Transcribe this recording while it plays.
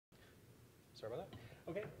Sorry about that.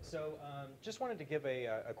 Okay, so just wanted to give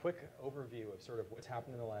a quick overview of sort of what's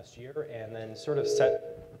happened in the last year, and then sort of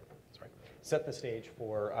set the stage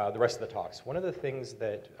for the rest of the talks. One of the things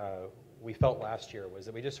that we felt last year was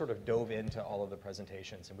that we just sort of dove into all of the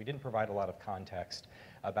presentations, and we didn't provide a lot of context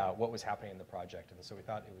about what was happening in the project, and so we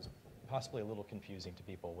thought it was possibly a little confusing to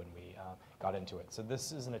people when we got into it. So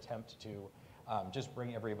this is an attempt to just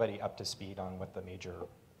bring everybody up to speed on what the major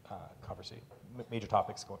major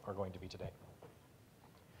topics are going to be today.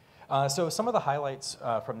 So some of the highlights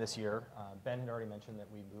from this year, Ben had already mentioned that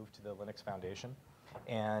we moved to the Linux Foundation,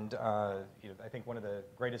 and I think one of the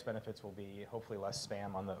greatest benefits will be hopefully less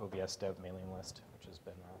spam on the OVS dev mailing list, which has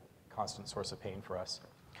been a constant source of pain for us.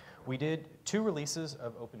 We did 2 releases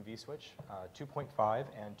of Open vSwitch, 2.5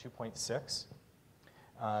 and 2.6.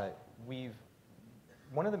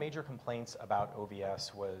 One of the major complaints about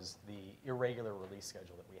OVS was the irregular release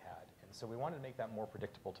schedule that we had, and so we wanted to make that more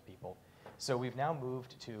predictable to people. So we've now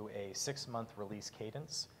moved to a 6-month release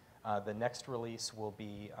cadence. The next release will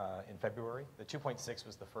be in February. The 2.6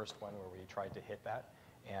 was the first one where we tried to hit that,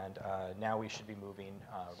 and now we should be moving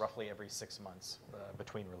roughly every 6 months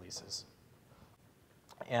between releases.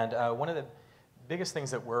 And one of the biggest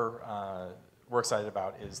things that we're excited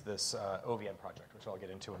about is this OVN project, which I'll get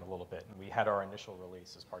into in a little bit. And we had our initial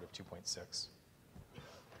release as part of 2.6.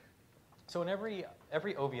 So in every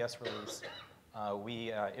OVS release,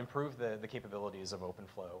 we improve the capabilities of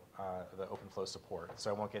OpenFlow, the OpenFlow support. So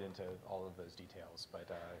I won't get into all of those details, but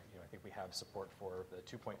I think we have support for the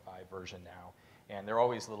 2.5 version now. And there are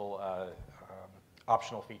always little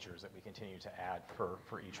optional features that we continue to add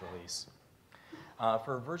for each release.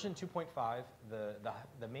 For version 2.5,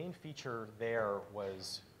 the main feature there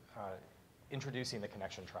was introducing the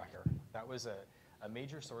connection tracker. That was a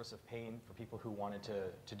major source of pain for people who wanted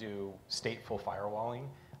to do stateful firewalling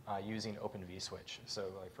using Open vSwitch.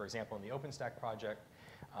 So like, for example, in the OpenStack project,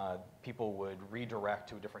 people would redirect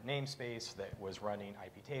to a different namespace that was running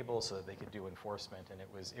IP tables so that they could do enforcement, and it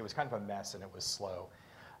was kind of a mess and it was slow.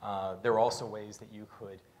 There were also ways that you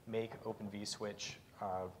could make Open vSwitch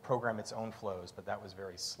program its own flows, but that was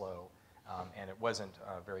very slow, and it wasn't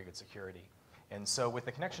very good security. And so with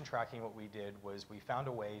the connection tracking, what we did was we found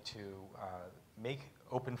a way to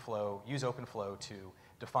use OpenFlow to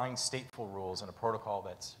define stateful rules in a protocol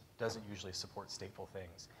that doesn't usually support stateful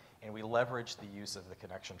things. And we leveraged the use of the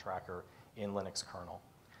connection tracker in Linux kernel.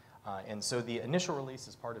 And so the initial release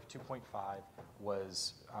as part of 2.5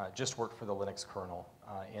 was just worked for the Linux kernel.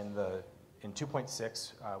 In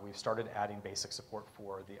 2.6, we've started adding basic support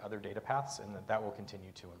for the other datapaths, and that will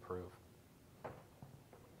continue to improve.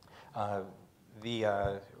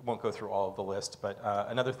 Won't go through all of the list, but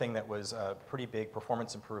another thing that was a pretty big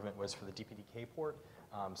performance improvement was for the DPDK port,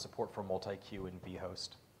 support for multi-queue and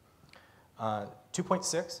vhost.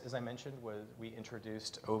 2.6, as I mentioned, we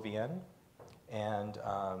introduced OVN, and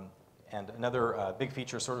another big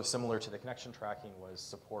feature sort of similar to the connection tracking was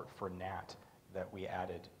support for NAT that we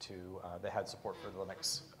added to, that had support for the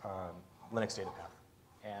Linux datapath.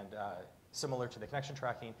 And similar to the connection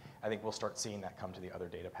tracking, I think we'll start seeing that come to the other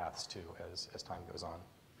datapaths too as time goes on.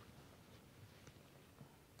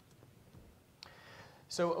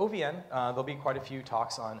 So OVN, there'll be quite a few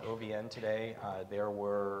talks on OVN today. There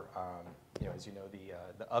were, as you know,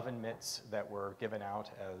 the oven mitts that were given out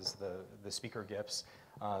as the speaker gifts.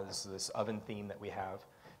 This oven theme that we have.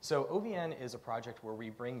 So OVN is a project where we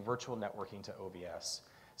bring virtual networking to OVS.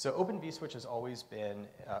 So Open vSwitch has always been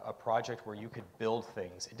a project where you could build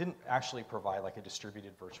things. It didn't actually provide like a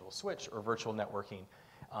distributed virtual switch or virtual networking.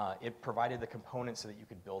 It provided the components so that you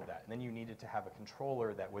could build that. And then you needed to have a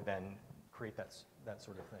controller that would then create that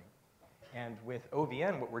sort of thing. And with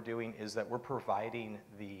OVN, what we're doing is that we're providing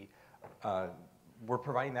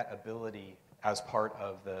that ability as part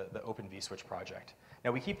of the Open vSwitch project.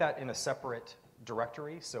 Now we keep that in a separate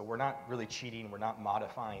directory, so we're not really cheating, we're not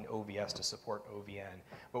modifying OVS to support OVN,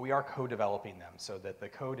 but we are co-developing them so that the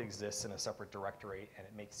code exists in a separate directory and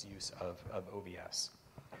it makes use of OVS.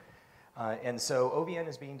 And so OVN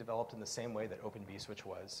is being developed in the same way that Open vSwitch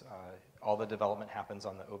was. All the development happens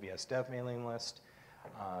on the OVS dev mailing list.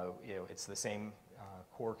 It's the same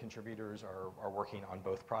core contributors are working on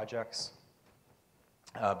both projects.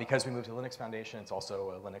 Because we moved to Linux Foundation, it's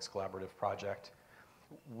also a Linux collaborative project.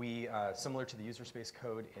 We, similar to the user space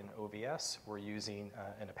code in OVS, we're using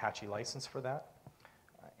an Apache license for that.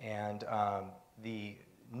 And the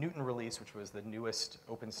Newton release, which was the newest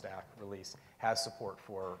OpenStack release, has support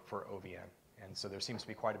for OVN. And so there seems to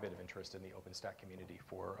be quite a bit of interest in the OpenStack community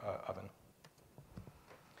for Oven.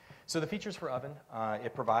 So the features for Oven,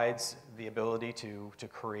 it provides the ability to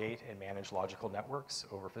create and manage logical networks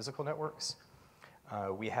over physical networks.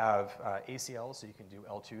 We have ACL, so you can do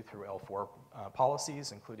L2 through L4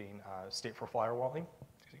 policies, including stateful firewalling.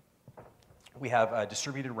 We have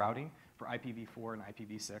distributed routing for IPv4 and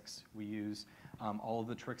IPv6. We use all of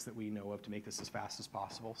the tricks that we know of to make this as fast as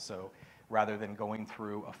possible. So rather than going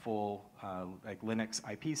through a full like Linux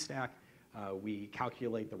IP stack, we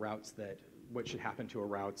calculate the routes what should happen to a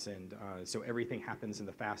routes, and so everything happens in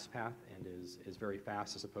the fast path and is very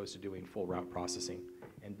fast as opposed to doing full route processing.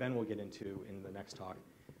 And Ben will get into, in the next talk,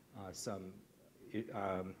 some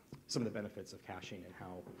of the benefits of caching and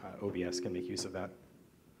how OVS can make use of that.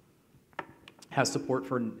 Has support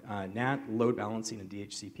for NAT, load balancing, and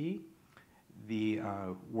DHCP.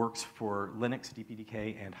 Works for Linux,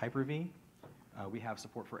 DPDK, and Hyper-V. We have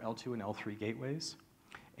support for L2 and L3 gateways.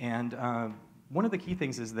 And one of the key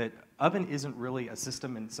things is that Oven isn't really a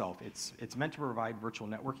system in itself. It's meant to provide virtual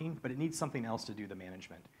networking, but it needs something else to do the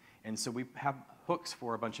management. And so we have hooks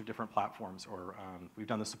for a bunch of different platforms, or we've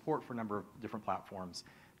done the support for a number of different platforms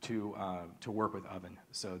to work with Oven.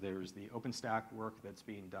 So there's the OpenStack work that's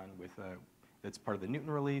being done with, that's part of the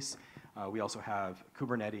Newton release. We also have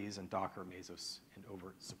Kubernetes and Docker, Mesos, and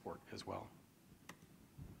Overt support as well.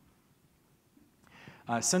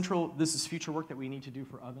 This is future work that we need to do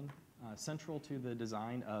for Oven. Central to the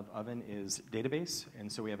design of Oven is database,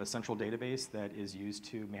 and so we have a central database that is used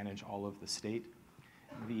to manage all of the state.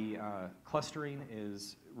 The clustering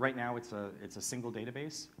is, right now it's a single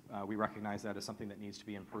database. We recognize that as something that needs to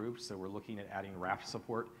be improved, so we're looking at adding raft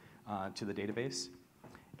support to the database.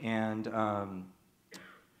 And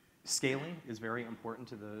scaling is very important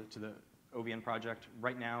to the OVN project.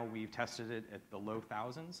 Right now we've tested it at the low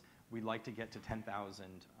thousands. We'd like to get to 10,000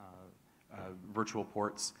 virtual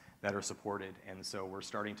ports that are supported, and so we're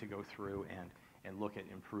starting to go through and look at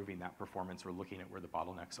improving that performance. We're looking at where the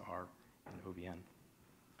bottlenecks are in OVN.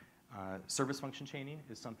 Service function chaining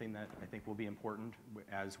is something that I think will be important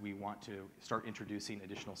as we want to start introducing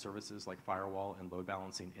additional services like firewall and load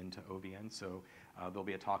balancing into OVN. So there'll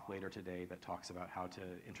be a talk later today that talks about how to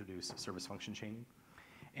introduce service function chaining.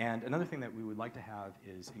 And another thing that we would like to have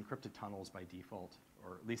is encrypted tunnels by default,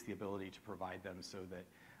 or at least the ability to provide them so that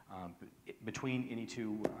between any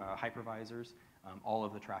two hypervisors, all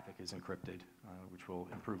of the traffic is encrypted, which will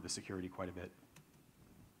improve the security quite a bit.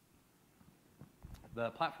 The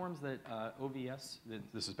platforms that OVS,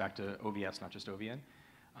 this is back to OVS, not just OVN.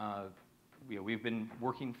 We've been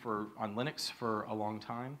working on Linux for a long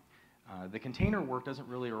time. The container work doesn't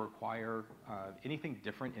really require anything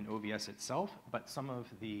different in OVS itself, but some of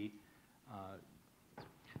the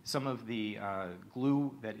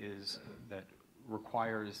glue that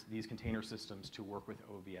requires these container systems to work with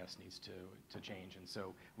OVS needs to change, and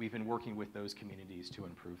so we've been working with those communities to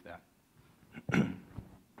improve that.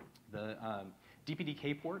 The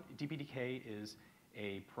DPDK port. DPDK is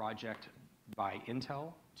a project by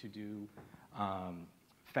Intel to do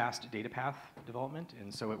fast datapath development,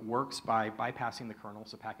 and so it works by bypassing the kernel,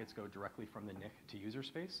 so packets go directly from the NIC to user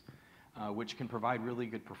space, which can provide really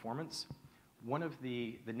good performance. One of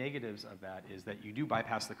the negatives of that is that you do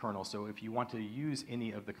bypass the kernel, so if you want to use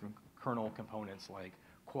any of the kernel components like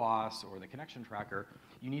QoS or the connection tracker,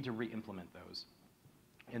 you need to re-implement those.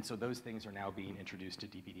 And so those things are now being introduced to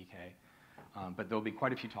DPDK. But there'll be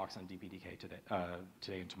quite a few talks on DPDK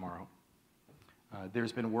today and tomorrow.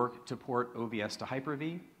 There's been work to port OVS to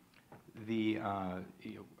Hyper-V. The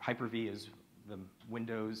Hyper-V is the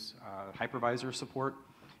Windows hypervisor support,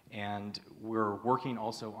 and we're working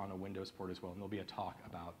also on a Windows port as well, and there'll be a talk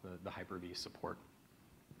about the Hyper-V support.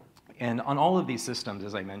 And on all of these systems,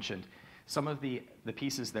 as I mentioned, some of the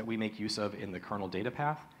pieces that we make use of in the kernel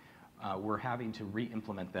datapath, we're having to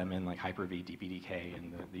re-implement them in like Hyper-V, DPDK,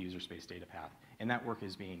 and the user space datapath, and that work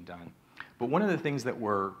is being done. But one of the things that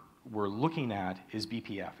we're looking at is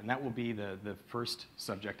BPF, and that will be the first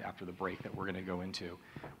subject after the break that we're going to go into,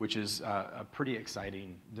 which is a pretty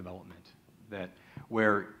exciting development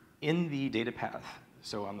where in the datapath,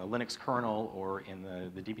 so on the Linux kernel or in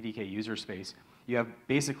the DPDK user space, you have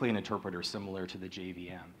basically an interpreter similar to the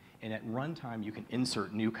JVM, and at runtime you can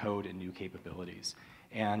insert new code and new capabilities,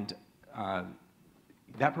 and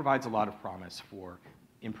that provides a lot of promise for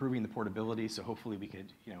improving the portability. So hopefully we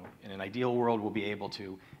could, in an ideal world, we'll be able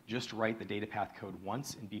to just write the datapath code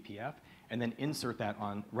once in BPF and then insert that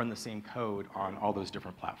run the same code on all those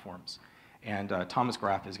different platforms. And Thomas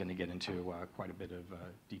Graf is going to get into quite a bit of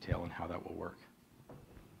detail on how that will work.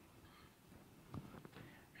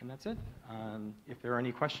 And that's it. If there are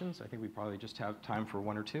any questions, I think we probably just have time for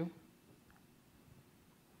one or two.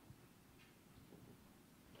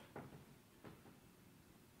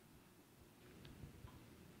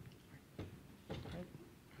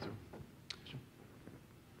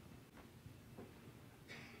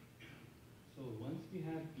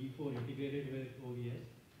 P4 integrated with OVS.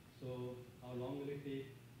 So how long will it take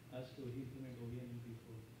us to implement OVN in P4?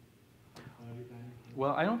 Are we planning?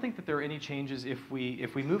 Well, I don't think that there are any changes. If we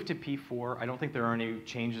move to P4, I don't think there are any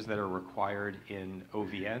changes that are required in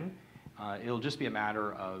OVN. It'll just be a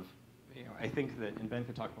matter of, I think that, and Ben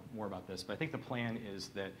could talk more about this, but I think the plan is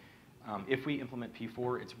that if we implement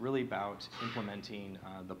P4, it's really about implementing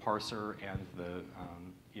the parser and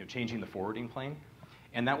the, changing the forwarding plane.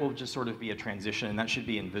 And that will just sort of be a transition, and that should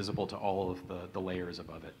be invisible to all of the layers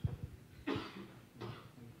above it.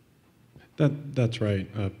 That's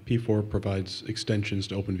right. P4 provides extensions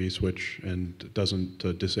to OpenVSwitch and doesn't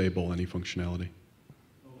disable any functionality.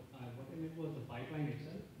 So what I meant was the pipeline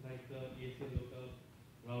itself, like the ACL lookup,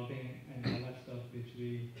 routing, and all that stuff which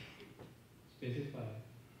we specify.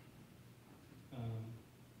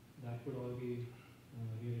 That could all be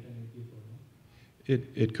rewritten in P4, no?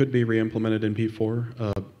 It could be re-implemented in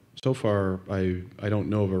P4. So far, I don't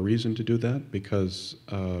know of a reason to do that because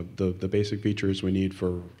the basic features we need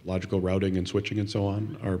for logical routing and switching and so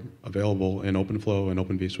on are available in OpenFlow and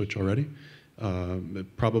OpenVSwitch already.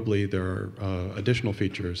 Probably there are additional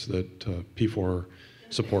features that P4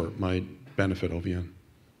 support might benefit OVN.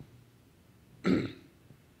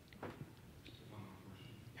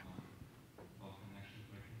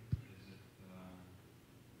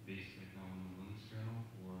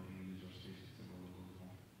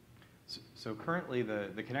 So currently,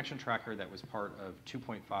 the connection tracker that was part of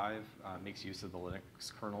 2.5 makes use of the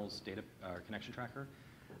Linux kernel's data connection tracker.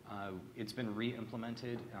 It's been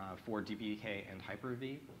re-implemented for DPK and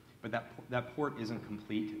Hyper-V, but that port isn't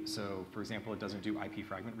complete. So, for example, it doesn't do IP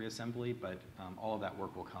fragment reassembly, but all of that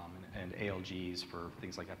work will come, and ALGs for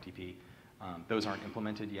things like FTP. Those aren't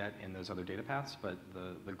implemented yet in those other data paths, but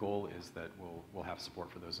the goal is that we'll have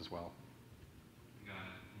support for those as well.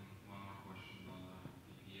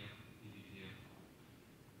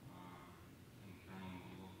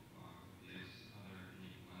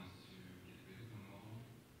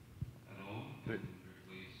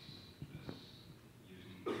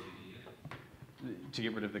 To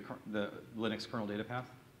get rid of the Linux kernel data path?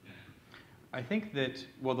 Yeah. I think that,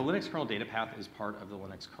 well, the Linux kernel data path is part of the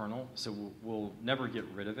Linux kernel, so we'll never get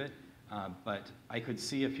rid of it. But I could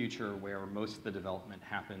see a future where most of the development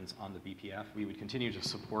happens on the BPF. We would continue to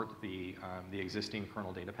support the existing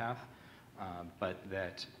kernel data path, but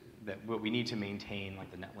that we need to maintain like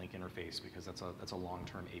the netlink interface because that's a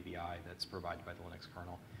long-term ABI that's provided by the Linux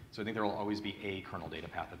kernel. So I think there will always be a kernel data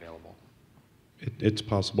path available. It's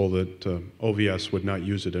possible that OVS would not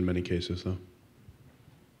use it in many cases, though.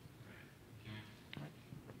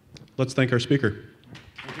 Let's thank our speaker.